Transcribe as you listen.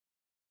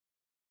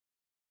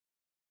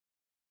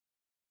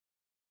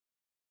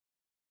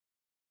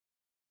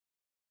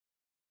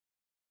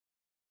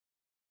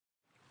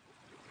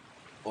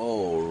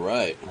All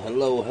right,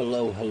 hello,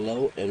 hello,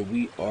 hello, and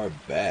we are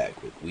back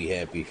with We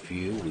Happy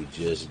Few. We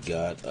just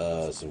got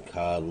some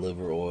cod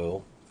liver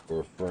oil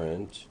for a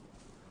friend.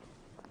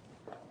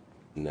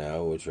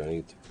 Now we're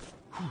trying to.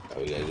 Now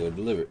we gotta go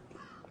deliver it.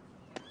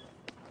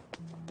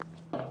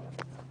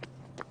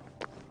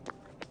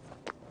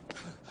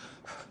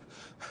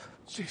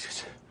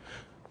 Jesus!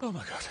 Oh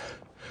my God!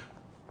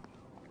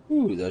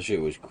 Ooh, that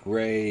shit was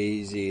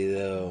crazy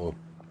though.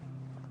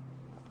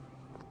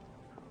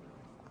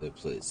 That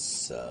place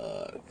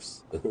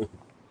sucks.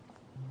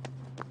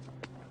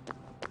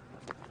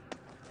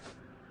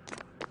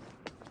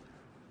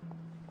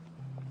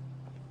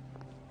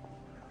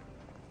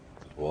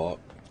 Walk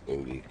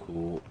and be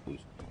cool. We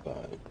should be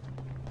fine.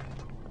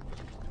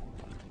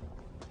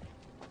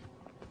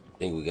 I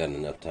think we got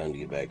enough time to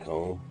get back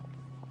home.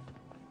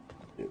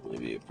 Shouldn't really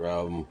be a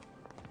problem.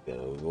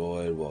 Gotta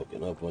avoid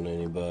walking up on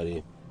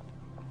anybody.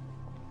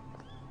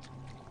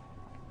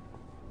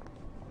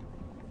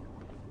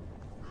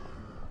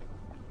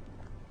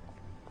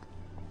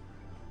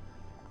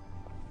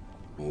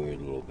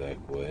 Weird little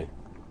back way.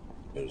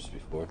 Noticed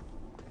before.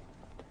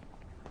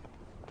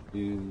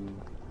 You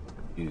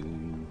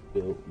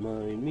don't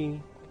mind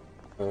me.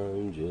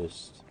 I'm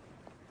just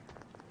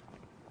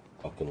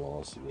fucking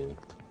lost again.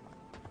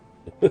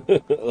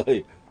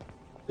 Like,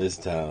 this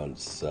town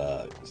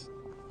sucks.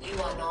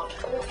 You are not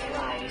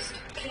authorized.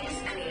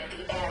 Please clear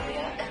the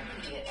area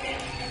immediately.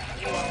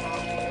 You are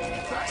not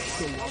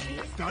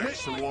authorized. Done it?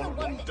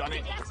 Someone done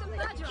it? That's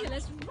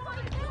ridiculous,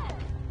 right there.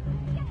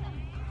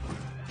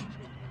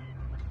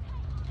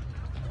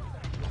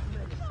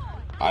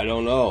 I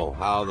don't know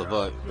how the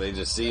fuck they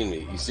just seen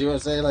me. You see what I'm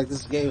saying? Like,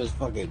 this game is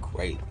fucking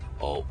great.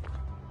 Oh.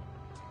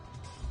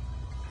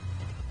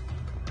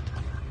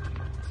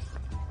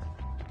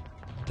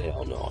 They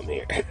all know I'm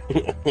here.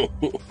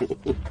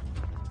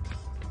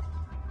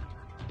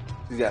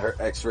 She's got her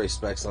x-ray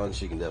specs on.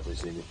 She can definitely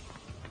see me.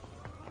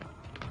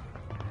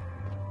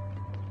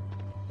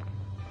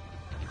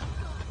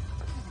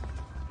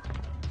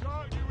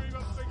 Don't you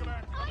even think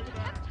about I don't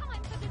have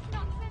time for this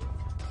nonsense.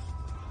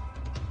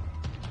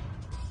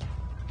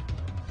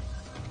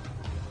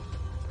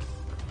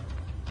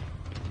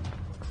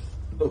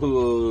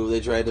 Ooh,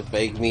 they tried to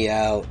fake me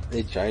out.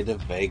 They tried to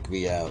fake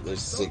me out. They're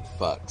sick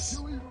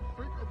fucks. you even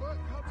think about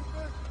coming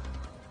back?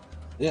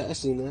 Yeah, I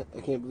seen that.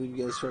 I can't believe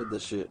you guys tried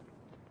this shit.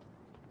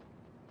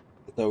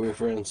 I thought we were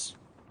friends.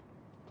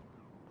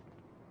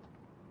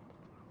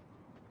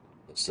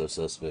 That's so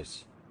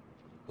suspect.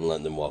 I'm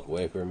letting them walk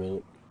away for a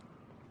minute.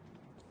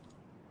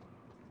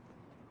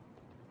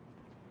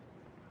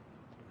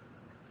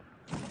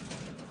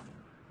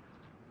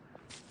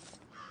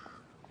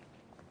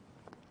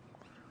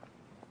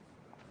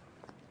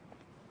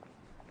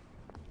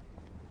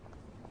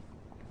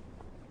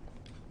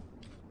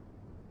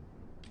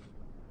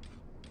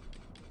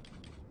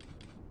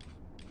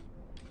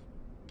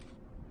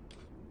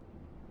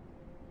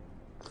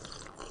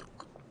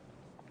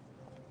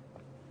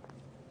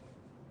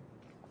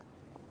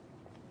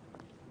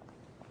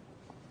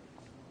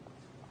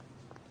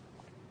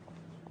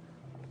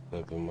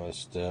 Up in my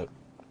step.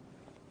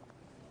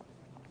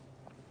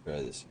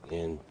 Try this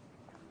again.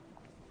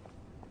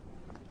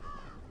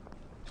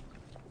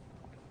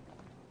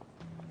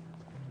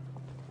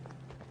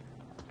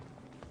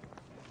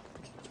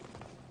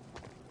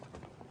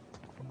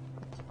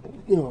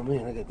 Oh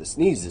man, I got the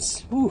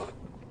sneezes. Whew.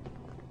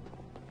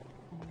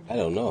 I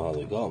don't know how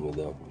they got me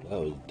though. That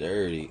was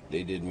dirty.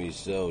 They did me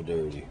so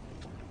dirty.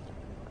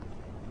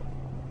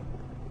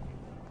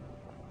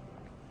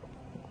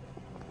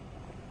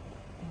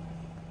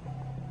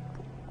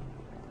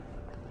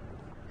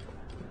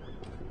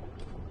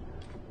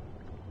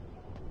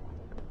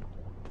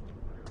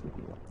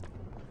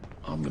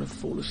 I'm gonna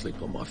fall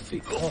asleep on my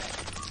feet. Oh,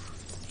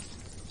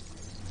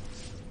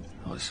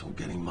 it's all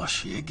getting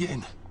mushy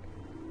again.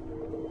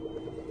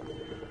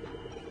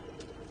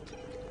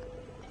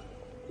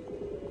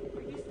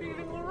 Are you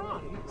feeling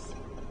alright?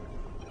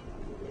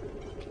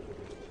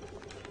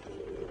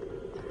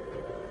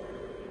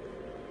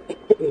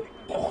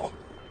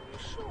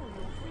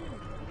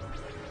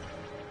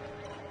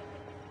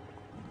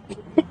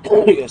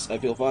 Yes, I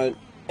feel fine.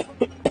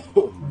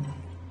 You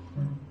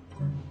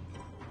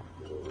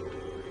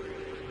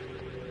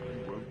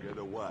won't get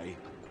away.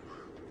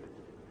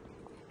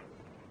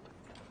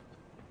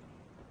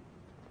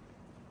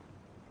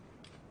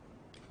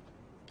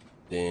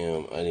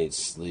 Damn, I need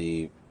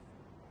sleep.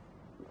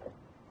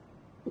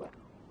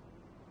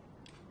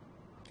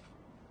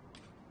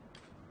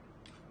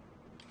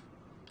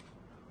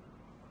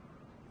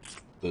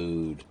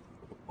 Food,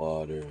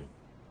 water.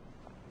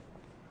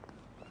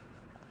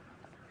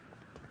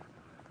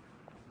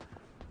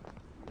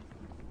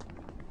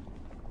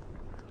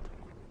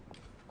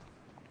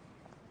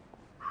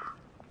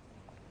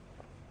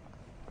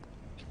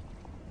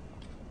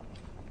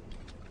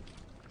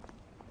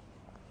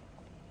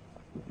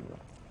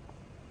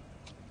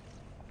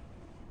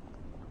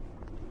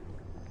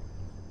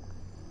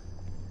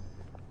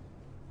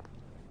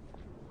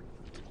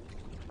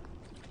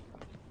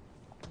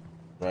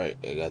 Right,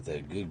 I got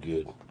that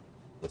good.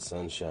 The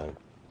sunshine.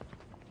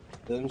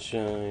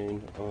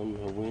 Sunshine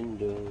on my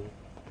window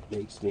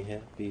makes me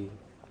happy,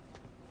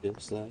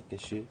 just like it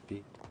should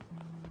be.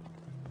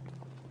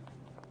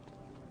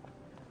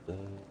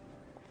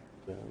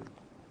 Brown,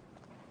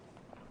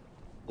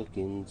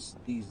 looking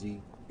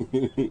sleazy.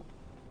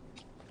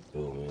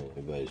 Oh man,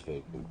 everybody's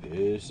fucking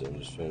pissed. I'm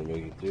just trying to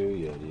make it through.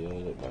 Yada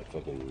yada. My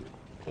fucking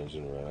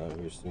attention right out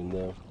here soon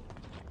though.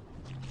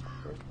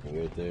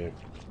 Right there.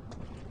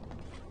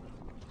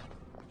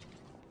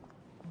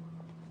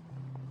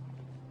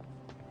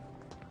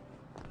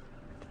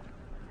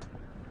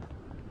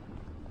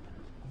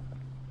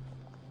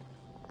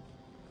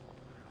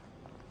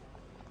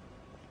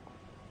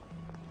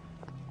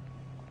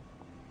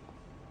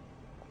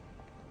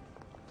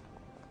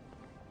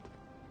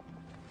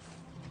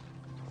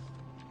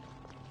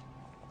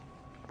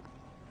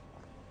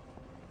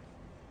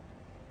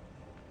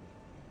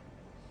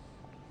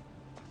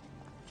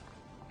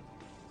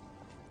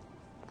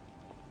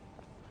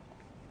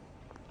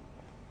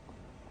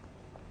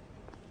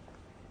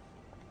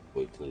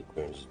 Wait till he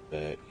turns his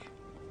back.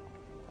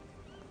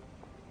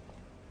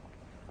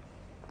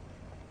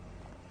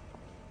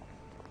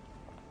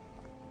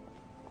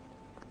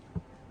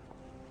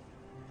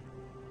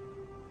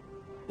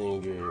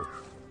 Finger.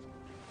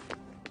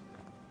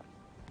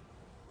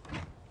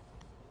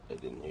 I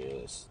didn't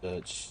hear us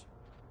touch.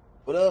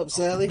 What up,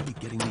 Sally? You're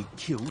getting me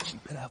killed. You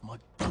better have my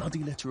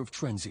bloody letter of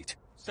transit.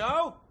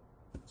 So?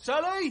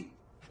 Sally?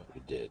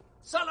 We did.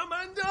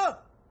 Salamander?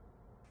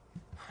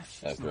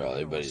 After all,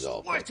 everybody's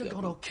all Swear fucked to God,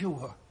 up. I'll kill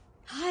her.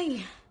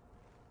 Hi.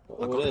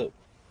 What up?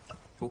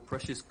 Your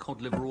precious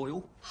cod liver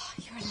oil? Oh,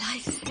 you're a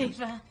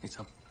lifesaver. It's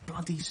a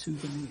bloody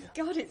souvenir.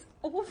 God, it's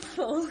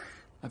awful.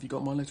 Have you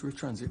got my letter of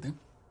transit then?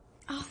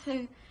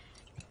 Arthur,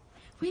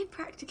 we're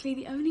practically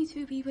the only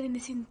two people in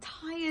this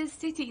entire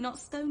city not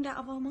stoned out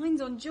of our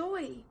minds on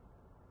joy.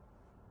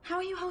 How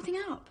are you holding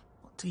up?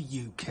 What do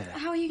you care?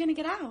 How are you going to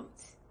get out?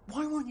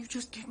 Why won't you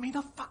just give me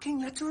the fucking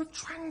letter of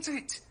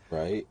transit?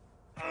 Right?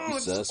 Oh,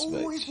 it's Suspect.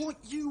 always what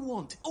you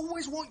want.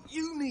 Always what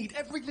you need.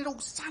 Every little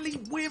Sally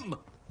whim.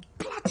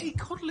 Bloody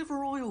cod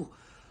liver oil.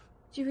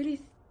 Do you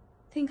really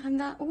think I'm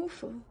that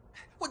awful?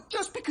 What,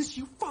 just because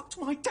you fucked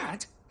my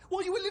dad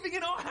while you were living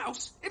in our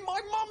house, in my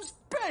mum's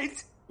bed?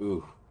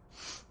 Ooh.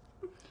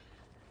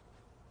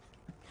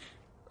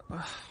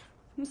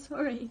 I'm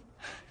sorry.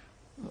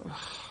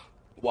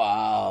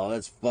 Wow,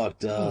 that's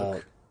fucked up.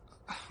 Look,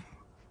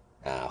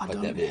 Ah, I fuck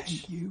don't that hate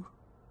bitch. you.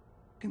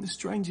 In the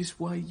strangest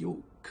way, you're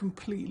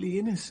completely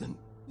innocent.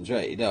 That's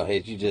right. You know,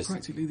 hey, she just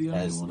Practically the only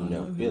has one I no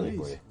know who feeling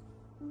for is. you.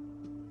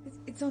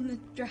 It's on the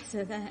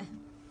dresser there.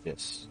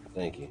 Yes,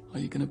 thank you. Are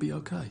you going to be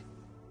okay?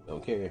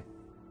 Don't care.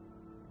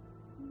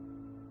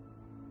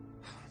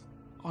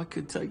 I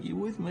could take you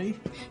with me.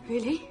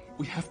 Really?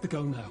 We have to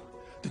go now.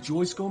 The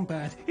joy's gone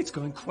bad. It's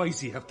going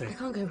crazy out I there.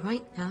 can't go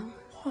right now.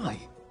 Why?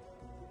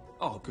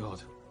 Oh,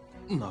 God.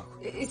 No.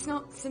 It's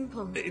not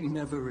simple. It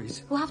never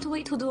is. We'll have to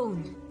wait till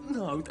dawn.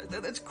 No,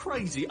 that's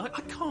crazy. I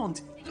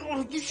can't.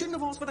 Oh, you shouldn't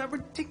have asked for that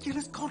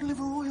ridiculous cod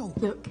liver oil.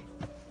 Look,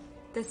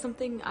 there's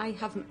something I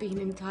haven't been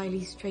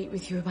entirely straight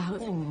with you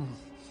about.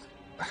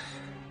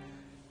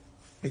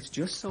 It's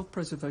just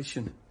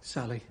self-preservation,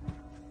 Sally.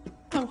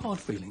 No hard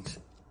feelings.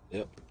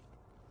 Yep.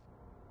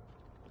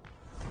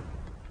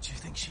 Do you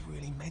think she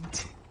really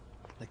meant it?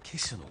 The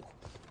kiss and all?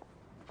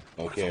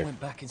 Don't What if I care. went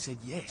back and said,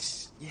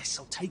 yes,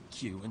 I'll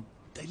take you, and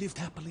they lived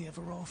happily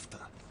ever after?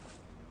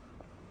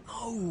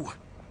 No!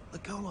 A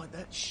girl like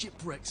that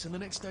shipwrecks, and the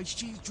next day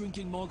she's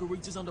drinking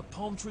margaritas under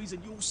palm trees,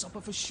 and you'll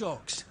suffer for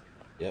shocks.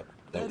 Yep.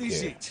 Don't That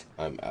is care. it.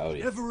 I'm out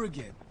here. Never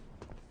again.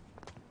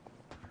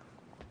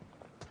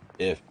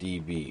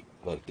 FDB.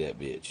 Fuck that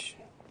bitch.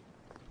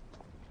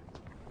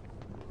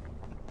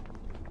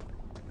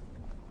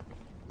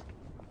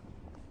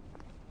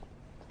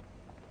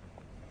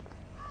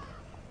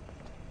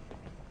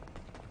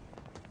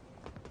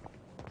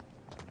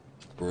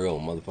 For real,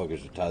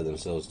 motherfuckers would tie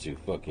themselves to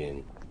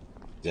fucking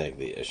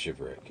exactly a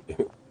shipwreck.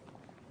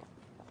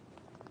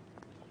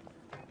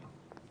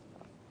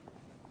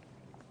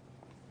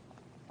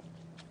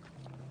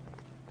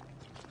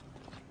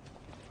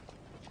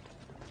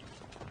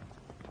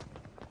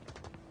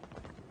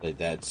 Like,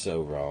 that's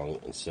so wrong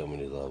on so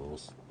many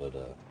levels, but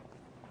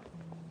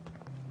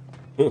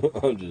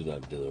I'm just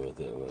not dealing with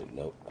it. I'm like,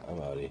 nope,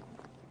 I'm out here.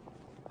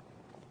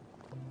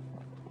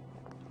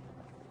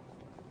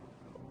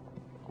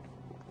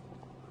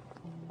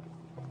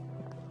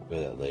 But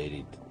that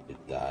lady,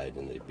 it died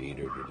and they beat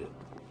her, did it?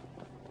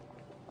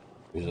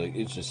 He's like,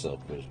 it's just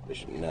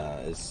self-preservation. Nah,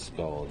 it's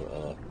called,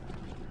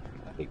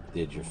 like,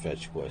 did your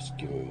fetch quest,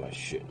 give me my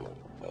shit, and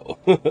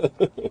let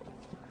it go.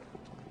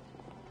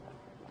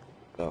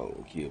 I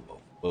don't give a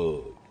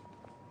fuck.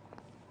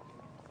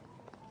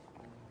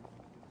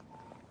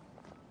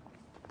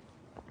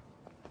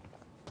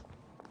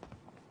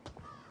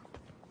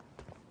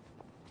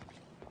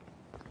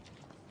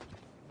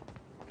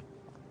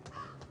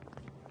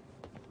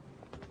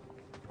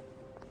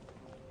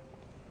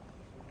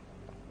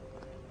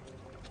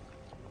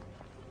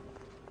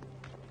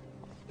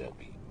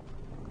 FDB.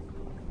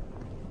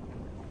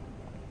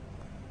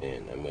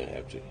 And I'm gonna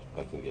have to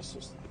fucking get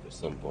some sleep at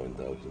some point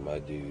though, because my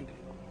dude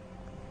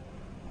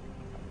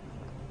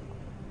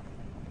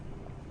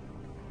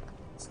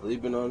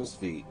sleeping on his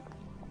feet.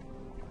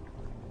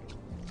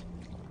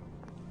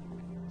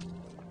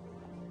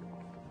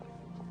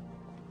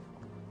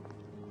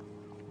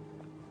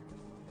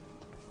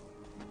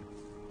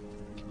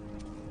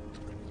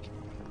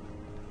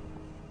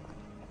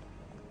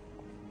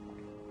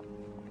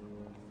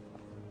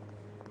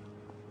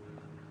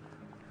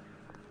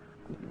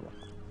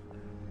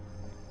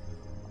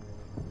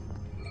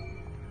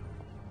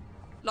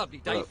 Lovely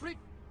day for it.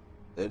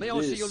 May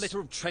I see your letter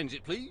of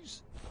transit,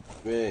 please?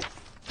 Yeah.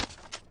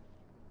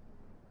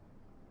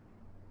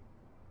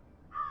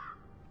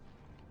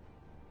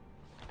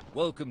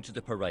 Welcome to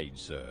the parade,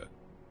 sir.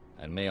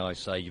 And may I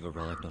say you've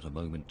arrived not a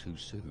moment too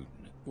soon.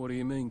 What do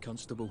you mean,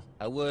 Constable?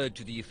 A word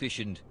to the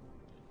efficient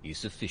is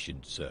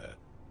sufficient, sir.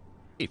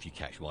 If you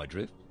catch my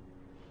drift.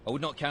 I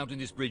would not count on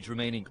this bridge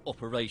remaining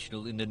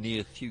operational in the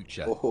near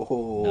future.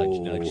 Oh. Nudge,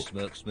 nudge,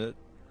 smirk, smirk.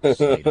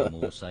 Say no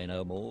more, say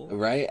no more.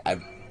 Right?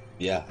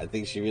 Yeah, I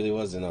think she really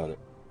wasn't on it.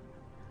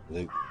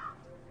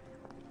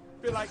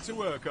 Bit late to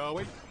work, are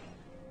we?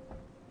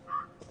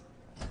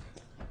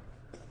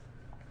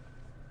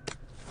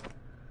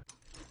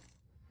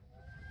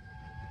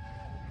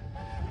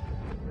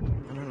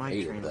 I don't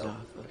like trains, Arthur.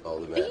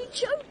 Are you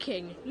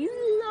joking?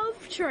 You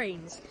love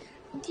trains.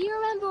 Do you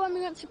remember when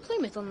we went to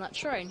Plymouth on that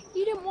train?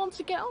 You didn't want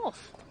to get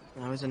off.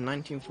 That was in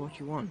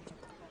 1941.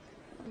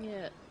 Yeah,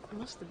 it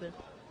must have been.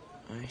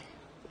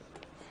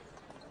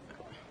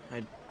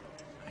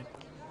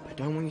 I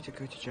don't want you to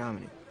go to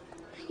Germany.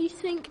 You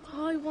think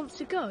I want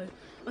to go?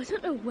 I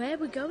don't know where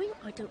we're going,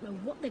 I don't know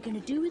what they're going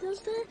to do with us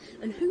there,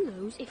 and who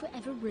knows if we're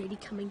ever really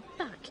coming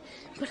back.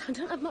 But I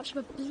don't have much of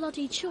a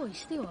bloody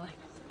choice, do I?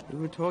 Who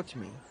would talk to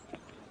me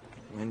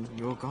when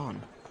you're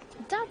gone?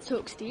 Dad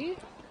talks to you.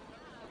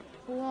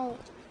 Well,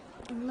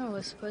 no,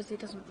 I suppose he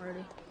doesn't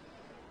really.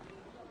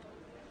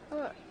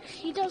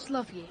 He does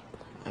love you.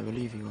 I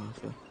believe you,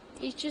 Arthur.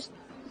 He's just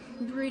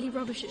really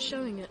rubbish at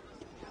showing it.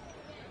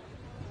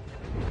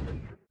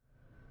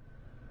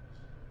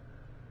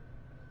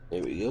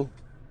 There we go.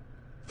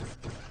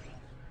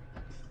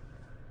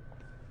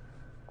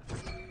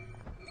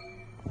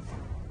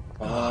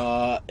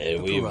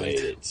 And we made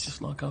it.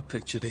 Just like I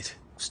pictured it.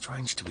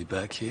 Strange to be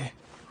back here.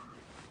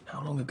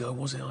 How long ago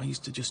was it I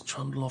used to just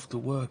trundle off to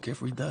work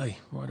every day,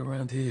 right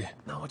around here?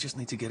 Now I just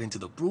need to get into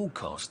the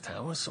broadcast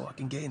tower so I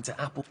can get into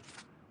Apple.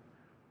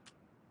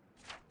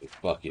 We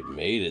fucking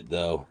made it,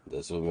 though.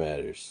 That's what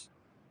matters.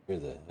 Where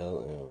the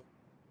hell am I?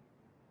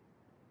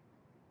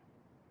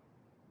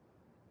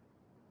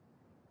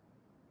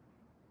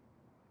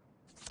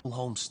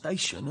 Home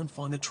station and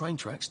find the train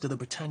tracks to the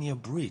Britannia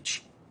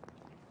Bridge.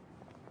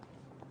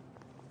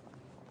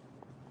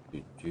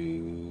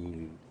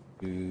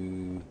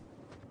 And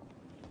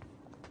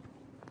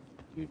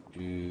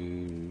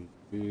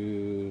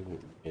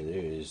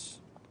there's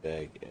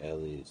back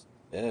alleys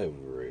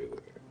everywhere.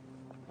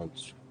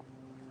 It's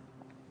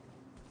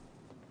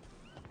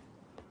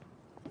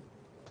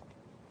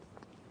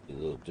a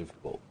little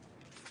difficult.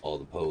 All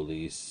the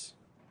police.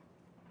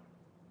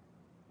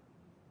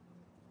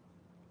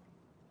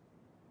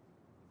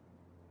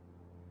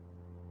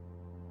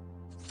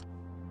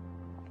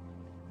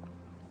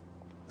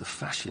 The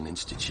Fashion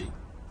Institute.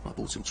 I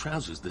bought some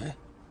trousers there.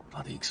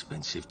 Bloody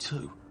expensive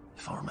too.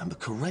 If I remember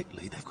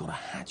correctly, they've got a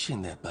hatch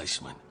in their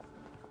basement.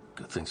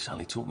 Good thing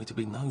Sally taught me to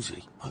be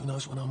nosy. Who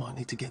knows when I might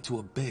need to get to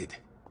a bed.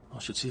 I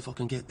should see if I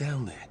can get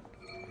down there.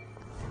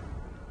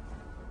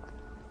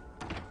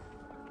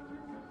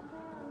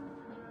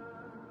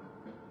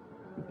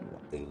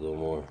 Think a little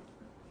more.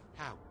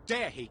 How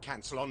dare he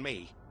cancel on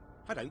me?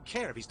 I don't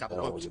care if he's double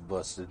Oh, booked. you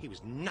busted. He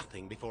was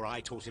nothing before I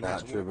taught him how Not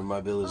to walk. tripping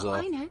my bill is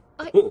off. I know.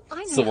 I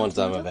It's know. the one how to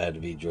time do I've it. had to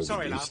be drug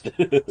Sorry, love.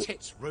 induced.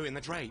 Tits ruin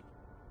the drape.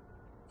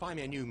 Find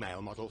me a new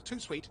male model. Too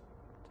sweet.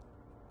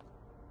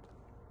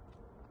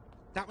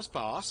 That was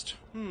fast.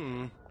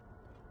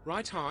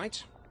 Right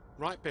height.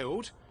 Right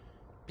build.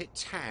 Bit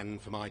tan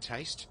for my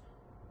taste.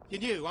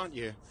 You're new, aren't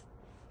you?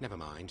 Never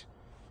mind.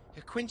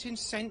 If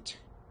Quentin's sent,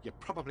 you're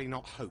probably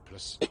not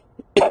hopeless.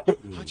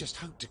 I just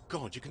hope to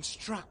God you can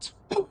strut.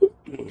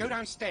 Go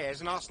downstairs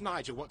and ask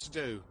Nigel what to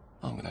do.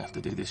 I'm gonna have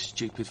to do this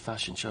stupid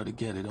fashion show to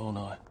get it, aren't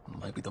I?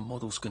 Maybe the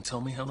models can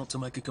tell me how not to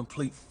make a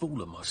complete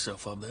fool of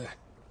myself up there.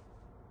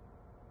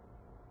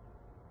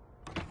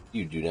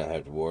 You do not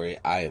have to worry.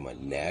 I am a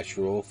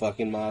natural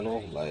fucking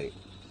model. Like,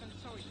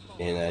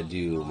 and I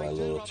do my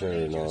little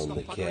turn on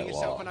the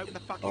catwalk.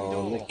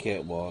 On the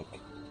catwalk.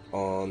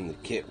 On the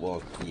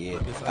catwalk, yeah.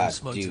 If I I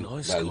smoked do in high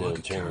my school, I little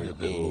could carry turn a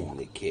bit more. in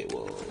the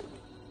catwalk.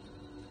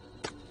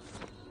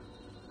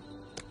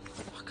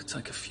 I could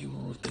take a few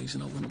more of these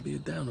and I wouldn't be a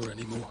downer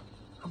anymore.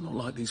 I'm not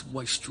like these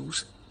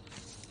wastrels.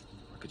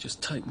 I could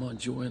just take my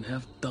joy and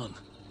have done.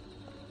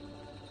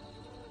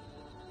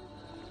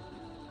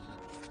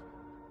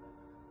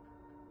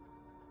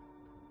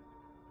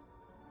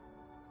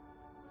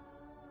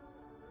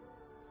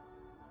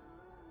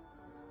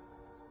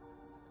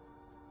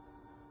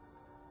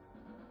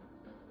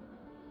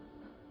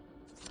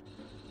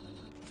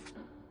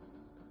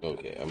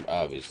 Okay, I'm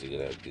obviously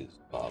gonna have to do this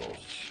bottle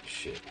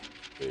shit.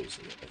 There's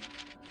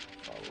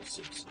bottle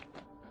 6.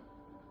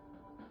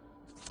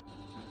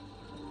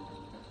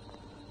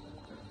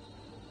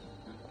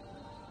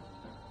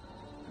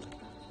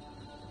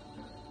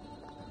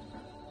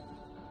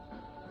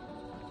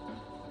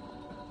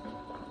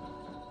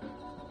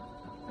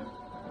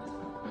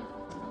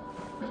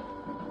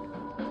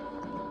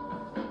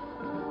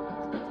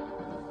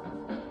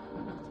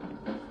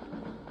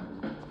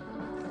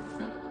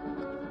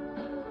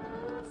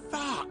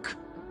 Fuck!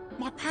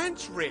 My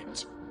pants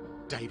ripped.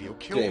 Davy'll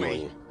kill Shame on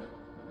me. you.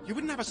 You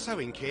wouldn't have a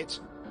sewing kit?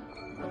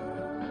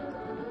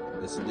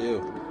 Yes, I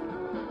do.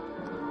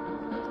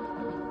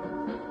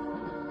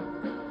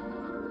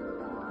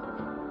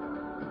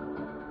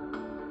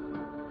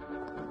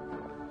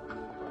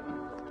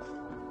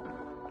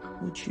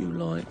 Would you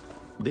like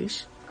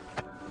this?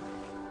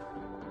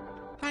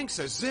 Thanks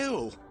a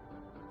zill.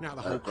 Now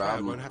the whole crowd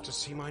problem. won't have to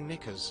see my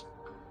knickers.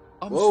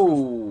 I'm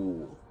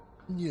Whoa!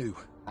 new.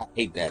 I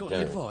hate that Got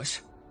any term.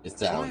 advice? It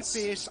Try sounds.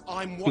 fierce,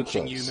 I'm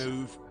watching you close.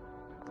 move.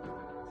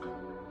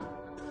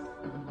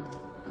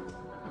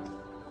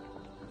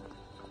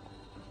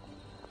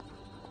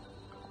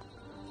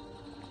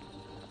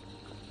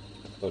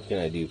 What can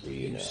I do for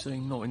you You now?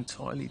 seem not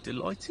entirely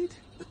delighted.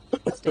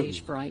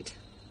 Stage fright.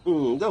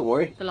 Don't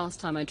worry. The last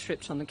time I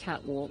tripped on the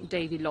catwalk,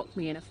 Davy locked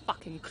me in a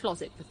fucking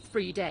closet for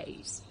 3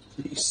 days.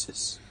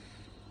 Jesus.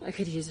 I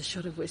could use a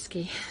shot of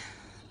whiskey,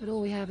 but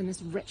all we have in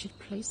this wretched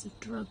place is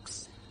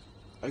drugs.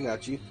 I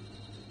got you.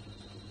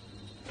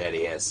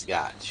 Daddy has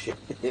scotch.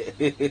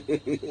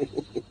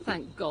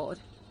 Thank God.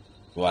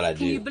 What I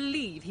Can you do?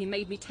 believe he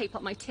made me tape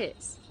up my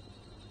tits?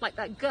 Like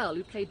that girl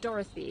who played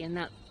Dorothy in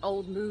that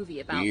old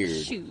movie about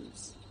Weird.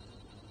 shoes.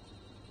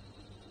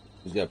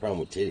 Who's got a problem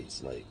with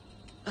titties? Like,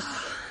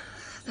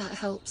 That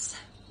helps.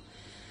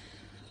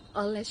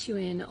 I'll let you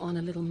in on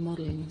a little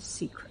modelling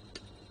secret.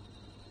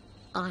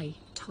 I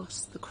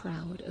toss the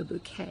crowd a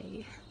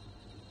bouquet.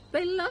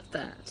 They love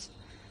that.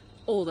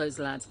 All those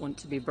lads want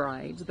to be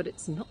brides, but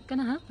it's not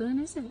gonna happen,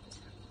 is it?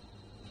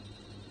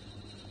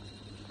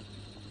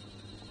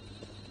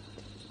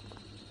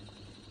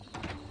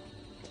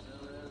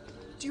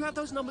 Do you have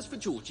those numbers for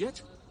George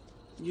yet?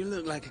 You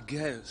look like a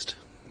ghost.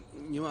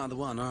 You are the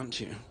one, aren't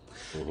you?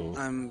 mm-hmm.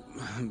 I'm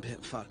a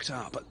bit fucked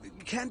up. But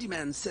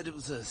Candyman said it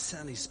was a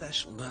Sally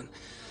special, but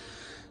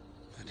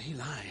he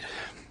lied.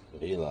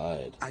 He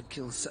lied. I'd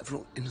kill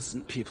several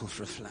innocent people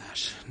for a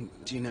flash.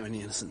 Do you know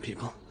any innocent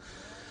people?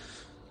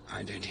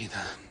 I don't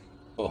either.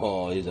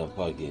 Oh, he's a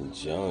fucking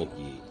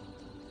junkie.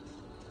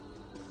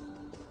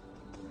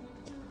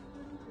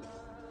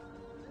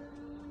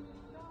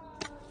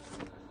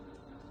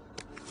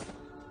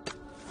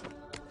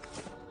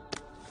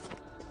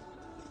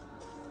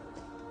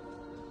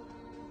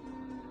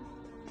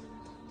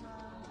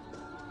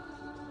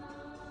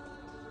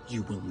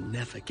 You will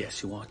never guess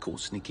who I caught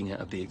sneaking out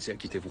of the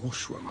executive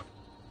washroom.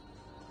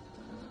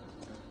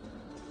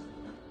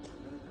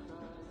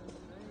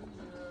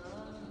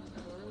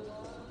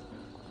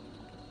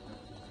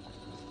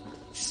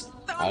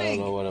 I don't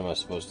know what am I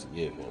supposed to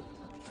give him.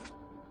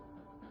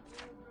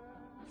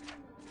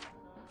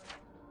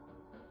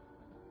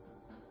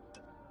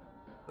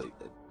 Like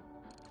that.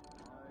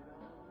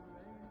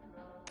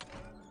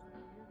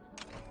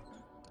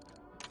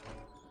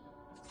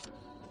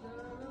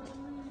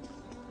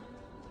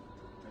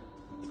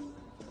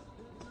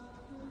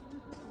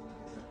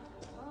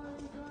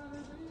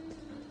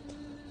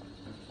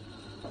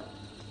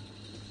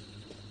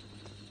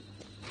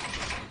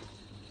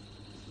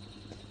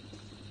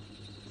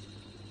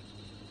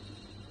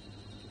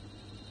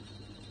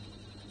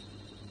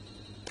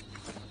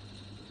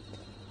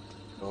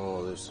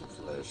 Oh, there's some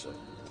flesh.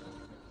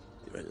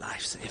 You're a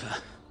lifesaver.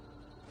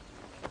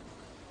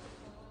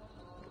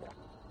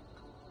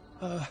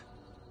 Any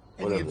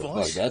Whatever the fuck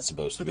advice that's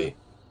supposed to for the be.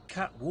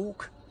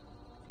 catwalk?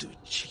 Do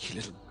a cheeky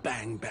little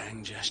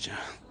bang-bang gesture.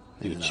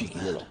 Do They a love cheeky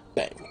that. little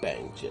bang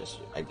bang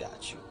gesture. I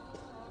got you.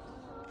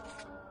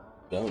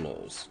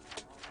 Donos.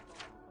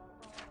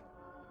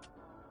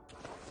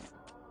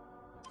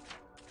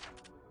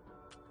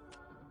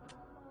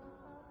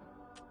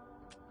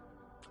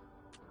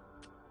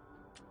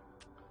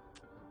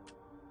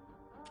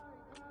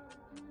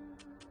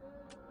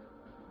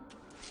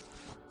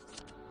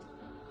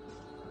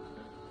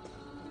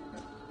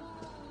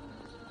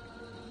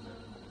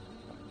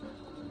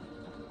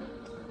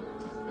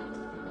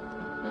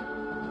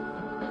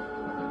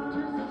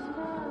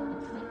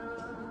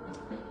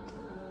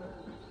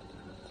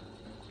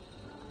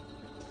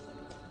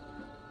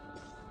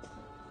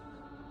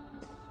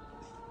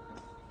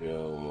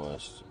 Joe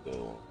must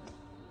go.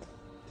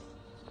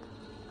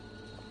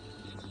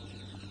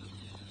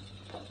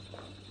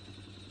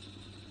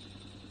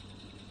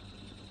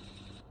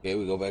 Okay,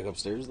 we go back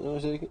upstairs now, I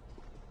take it?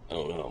 I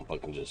don't know, I'm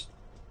fucking just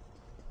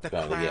The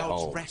trying to get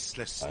crowd's home.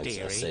 restless, Find a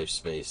dearie. safe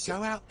space.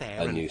 Go out there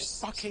a and new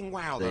fucking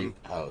wow safe them.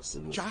 house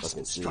in the fucking Just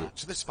city. strut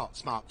to the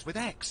spots marked with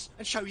X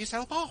and show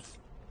yourself off.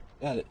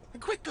 Got it.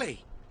 And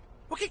quickly.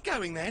 Well, get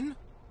going then.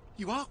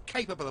 You are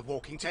capable of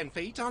walking 10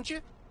 feet, aren't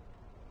you?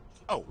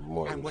 Oh,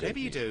 More and than whatever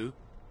 10 you do,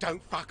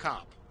 don't fuck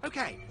up.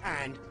 Okay,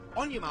 and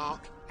on your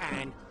mark,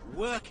 and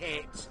work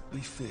it. Be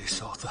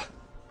fierce, Arthur.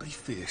 Be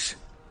fierce.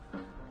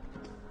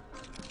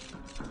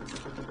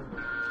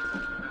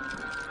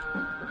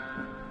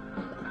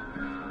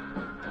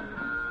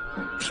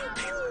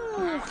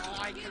 How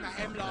high can the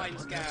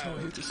hemlines go? I'm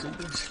not here to see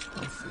this.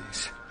 I'm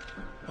fierce.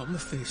 I'm the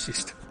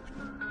fiercest.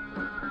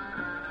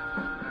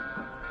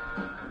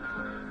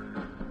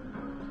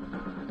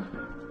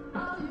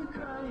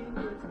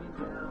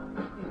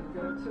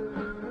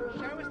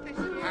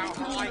 How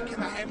high can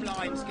the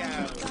hemlines go?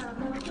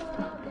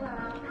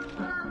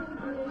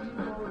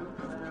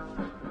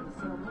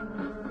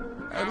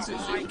 How does it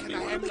feel to be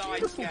one of the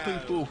beautiful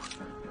people?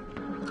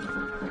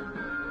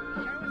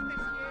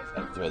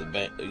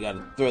 You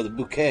gotta throw the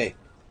bouquet.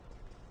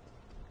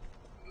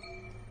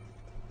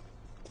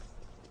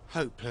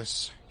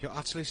 Hopeless. You're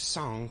utterly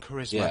sans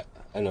charisma. Yeah,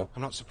 I know.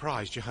 I'm not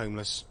surprised you're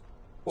homeless.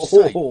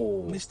 Say,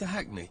 Mr.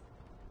 Hackney,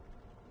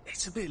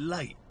 it's a bit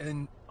late,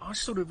 and I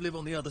sort of live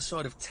on the other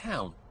side of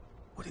town.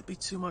 Would it be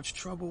too much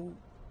trouble?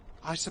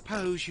 I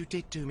suppose you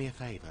did do me a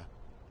favour.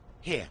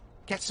 Here,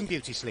 get some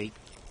beauty sleep.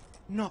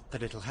 Not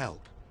that it'll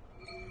help.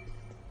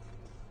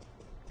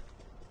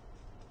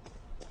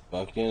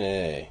 Fucking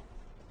A.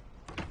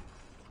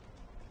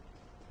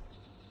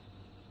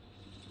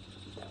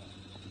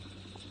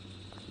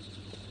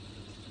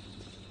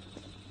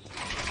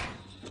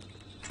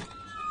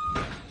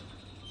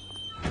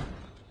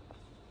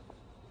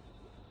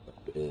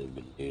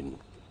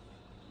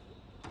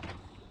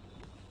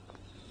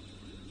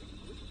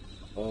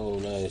 Oh,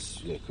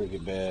 nice. You got a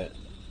cricket bat.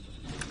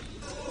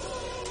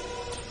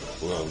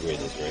 We're gonna upgrade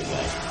this right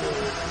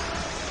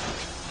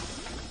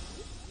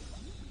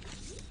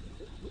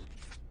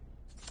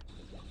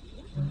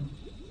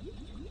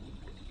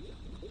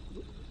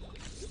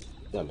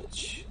now.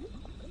 Damage.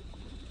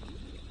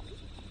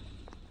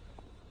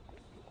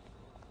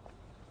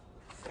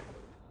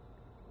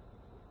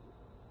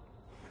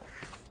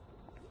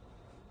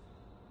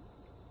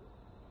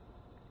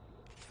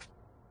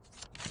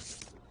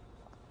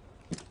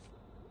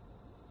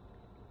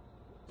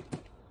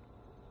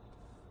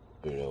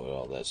 I don't know what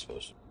all that's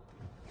supposed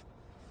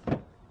to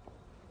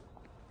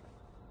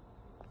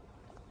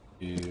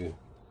do.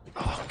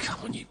 Oh,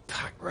 come on, you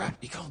pack rat.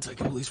 You can't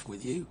take all this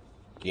with you.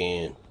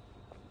 Can.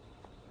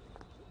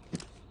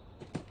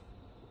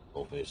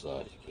 Whole face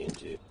lies, you can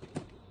too.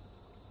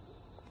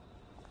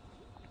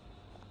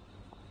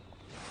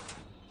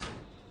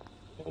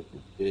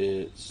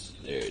 Bits.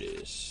 There it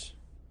is.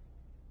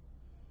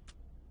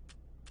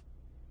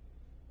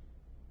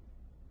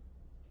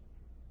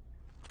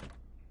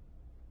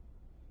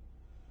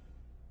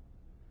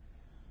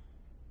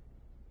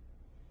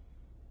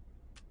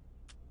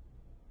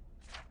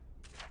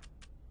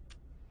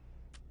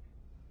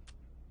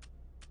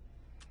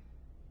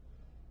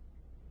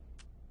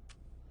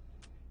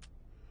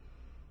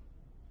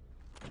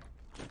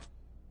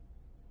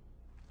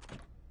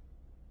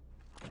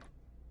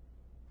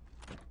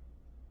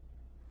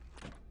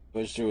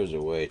 Wish there was a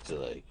way to,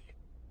 like,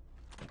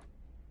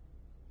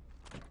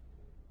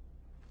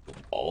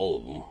 all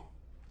of them.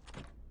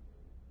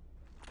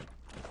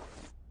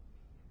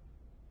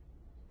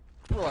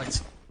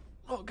 Right.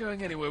 Not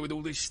going anywhere with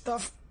all this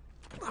stuff.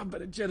 I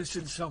better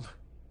jettison some.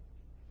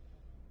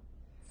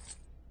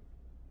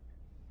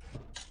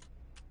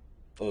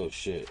 Oh,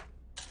 shit.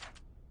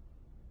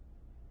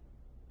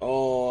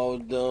 Oh, I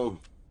was dumb.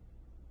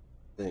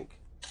 I think.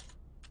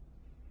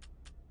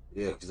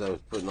 Yeah, because I was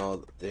putting all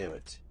the... Damn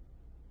it.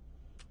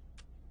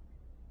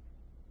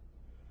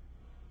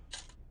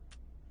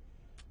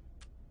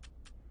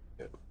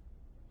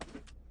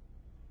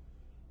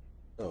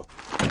 Oh.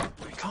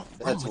 You can't That's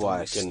run with why all I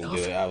this couldn't stuff.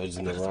 do it. I was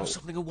in the Better wrong... throw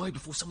something away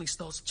before something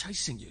starts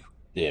chasing you.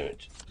 Damn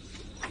it.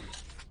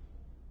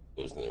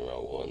 I was in the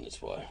wrong one,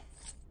 that's why.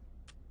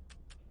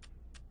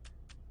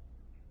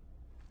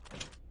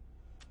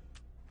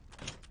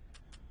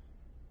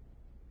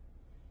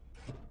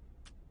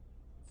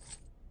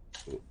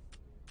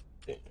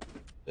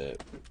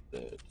 That.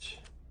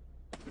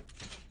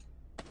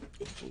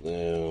 Go to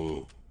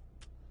them.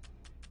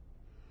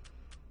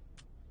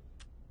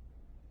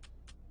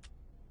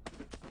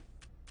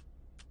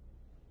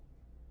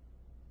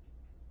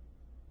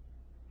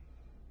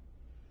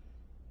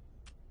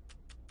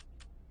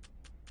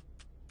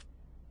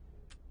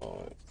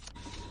 Alright.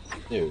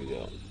 There we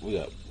go. We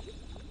got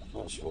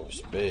much more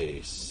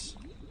space.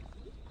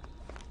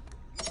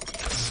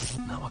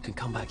 Now I can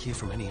come back here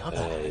from any other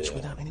hatch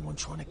without anyone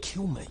trying to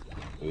kill me.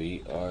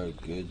 We are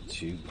good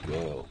to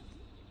go.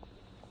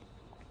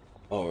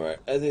 Alright,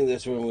 I think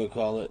that's what I'm going to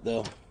call it,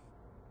 though.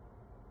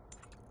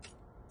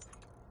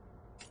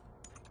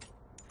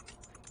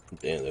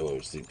 Damn, they want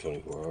me to sleep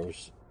 24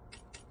 hours.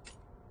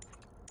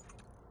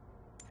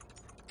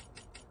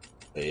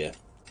 But yeah,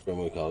 that's what I'm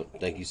going to call it.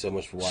 Thank you so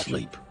much for watching.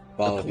 Sleep.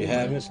 Follow if you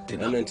haven't.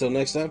 And until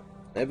next time,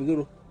 have a good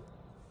one.